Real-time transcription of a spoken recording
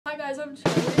guys, I'm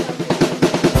Charlie.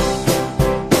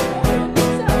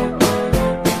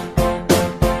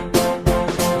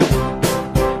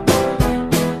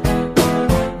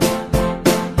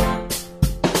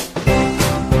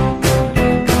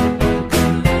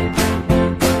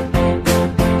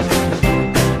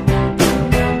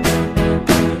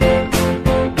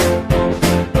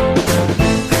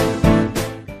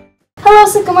 Hello,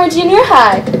 Sycamore Junior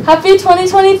High! Happy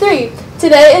 2023!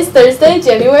 Today is Thursday,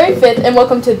 January 5th, and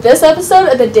welcome to this episode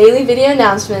of the Daily Video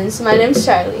Announcements. My name's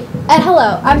Charlie. And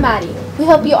hello, I'm Maddie. We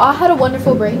hope you all had a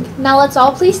wonderful break. Now let's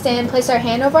all please stand, place our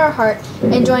hand over our heart,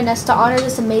 and join us to honor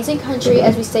this amazing country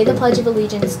as we say the Pledge of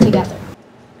Allegiance together.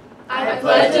 I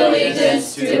pledge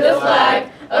allegiance to the flag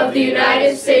of the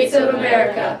United States of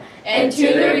America and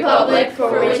to the republic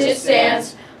for which it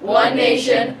stands, one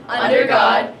nation, under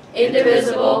God,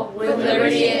 indivisible, with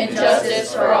liberty and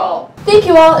justice for all. Thank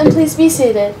you all, and please be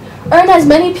seated. Earn as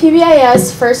many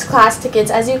PBIS first class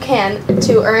tickets as you can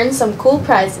to earn some cool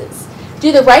prizes.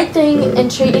 Do the right thing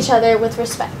and treat each other with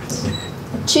respect.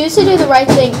 Choose to do the right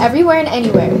thing everywhere and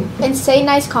anywhere, and say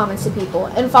nice comments to people,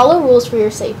 and follow rules for your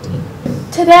safety.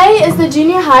 Today is the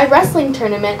junior high wrestling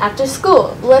tournament after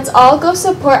school. Let's all go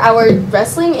support our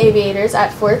wrestling aviators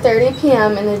at 4:30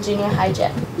 p.m. in the junior high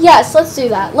gym. Yes, let's do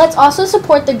that. Let's also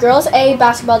support the girls A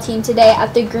basketball team today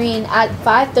at the Green at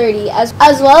 5:30,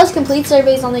 as well as complete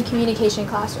surveys on the communication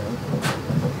classroom.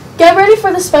 Get ready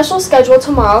for the special schedule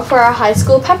tomorrow for our high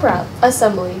school pep rally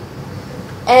assembly.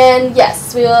 And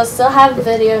yes, we will still have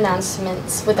video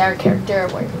announcements with our character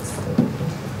awards.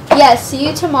 Yes, see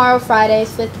you tomorrow, Friday,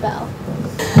 5th bell.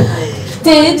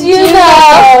 Did you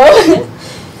know?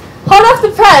 Hot off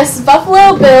the press,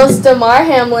 Buffalo Bills' Damar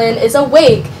Hamlin is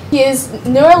awake. He is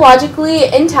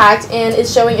neurologically intact and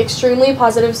is showing extremely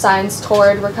positive signs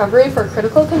toward recovery for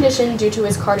critical condition due to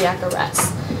his cardiac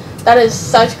arrest. That is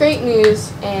such great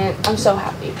news, and I'm so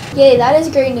happy. Yay, that is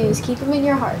great news. Keep them in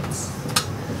your hearts.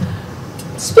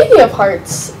 Speaking of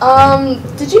hearts,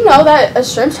 did you know that a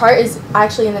shrimp's heart is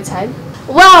actually in its head?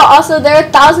 Wow, also there are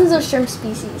thousands of shrimp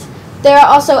species. They are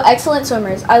also excellent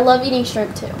swimmers. I love eating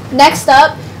shrimp too. Next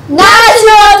up,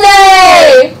 National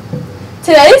Day!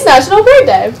 Today is National Bird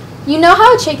Day. You know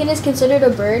how a chicken is considered a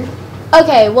bird?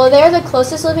 Okay, well they are the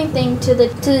closest living thing to the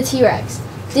T-Rex.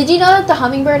 Did you know that the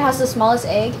hummingbird has the smallest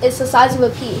egg? It's the size of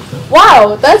a pea.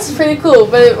 Wow, that's pretty cool,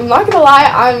 but I'm not gonna lie,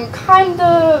 I'm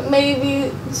kinda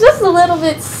maybe just a little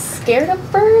bit scared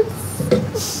of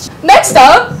birds. Next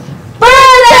up,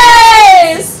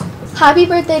 birthdays! Happy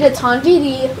birthday to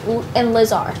Tanvi and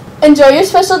Lizar. Enjoy your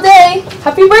special day.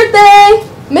 Happy birthday!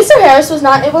 Mr. Harris was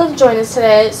not able to join us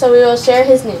today, so we will share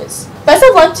his news. Best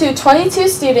of luck to 22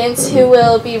 students who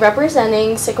will be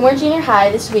representing Sycamore Junior High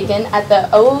this weekend at the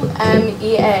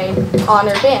OMEA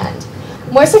Honor Band.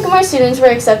 More Sycamore students were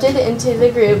accepted into the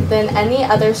group than any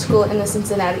other school in the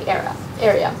Cincinnati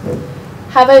area.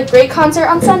 Have a great concert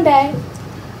on Sunday.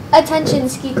 Attention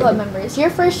ski club members, your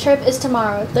first trip is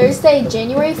tomorrow, Thursday,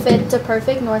 January 5th to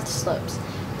Perfect North Slopes.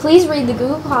 Please read the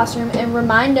Google Classroom and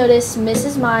remind notice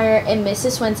Mrs. Meyer and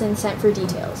Mrs. Swenson sent for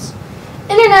details.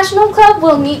 International Club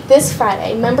will meet this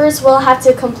Friday. Members will have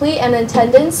to complete an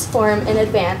attendance form in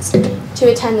advance to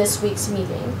attend this week's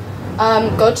meeting.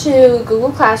 Go to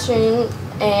Google Classroom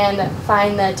and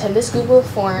find the attendance Google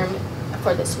form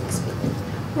for this week's meeting.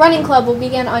 Running Club will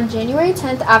begin on January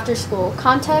 10th after school.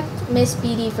 Contact Miss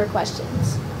Beatty for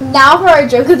questions. Now for our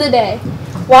joke of the day.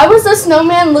 Why was the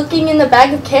snowman looking in the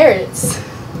bag of carrots?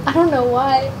 I don't know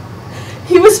why.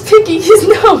 He was picking his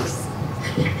nose.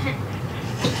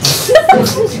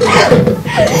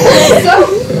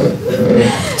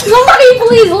 Somebody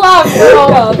please laugh,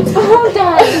 girl. Oh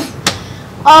God.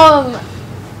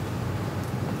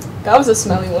 That was a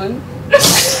smelly one.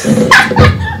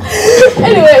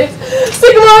 Anyways,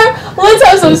 Sycamore, let's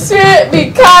have some spirit,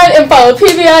 be kind, and follow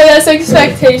PBIS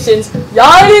expectations. Y'all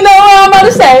already know what I'm about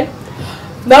to say.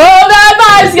 No bad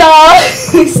vibes, y'all.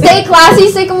 Stay classy,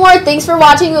 Sycamore. Thanks for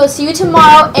watching. We'll see you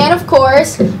tomorrow. And of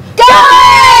course,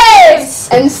 guys!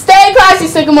 And stay classy,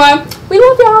 Sycamore. We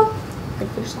love y'all.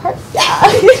 Finish the heart. Yeah.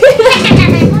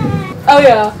 Oh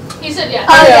yeah. He said yeah.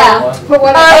 Oh yeah. But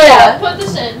what? Oh yeah. Put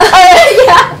this in. Oh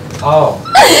yeah. Oh.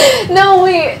 No,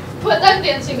 wait. Put that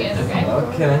dancing in, okay?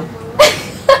 Okay.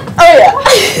 Oh yeah.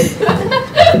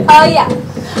 Oh yeah.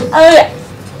 Oh yeah.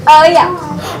 Oh yeah.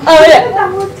 Oh yeah.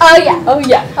 Oh yeah. Oh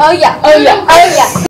yeah. Oh yeah. Oh yeah. Oh yeah.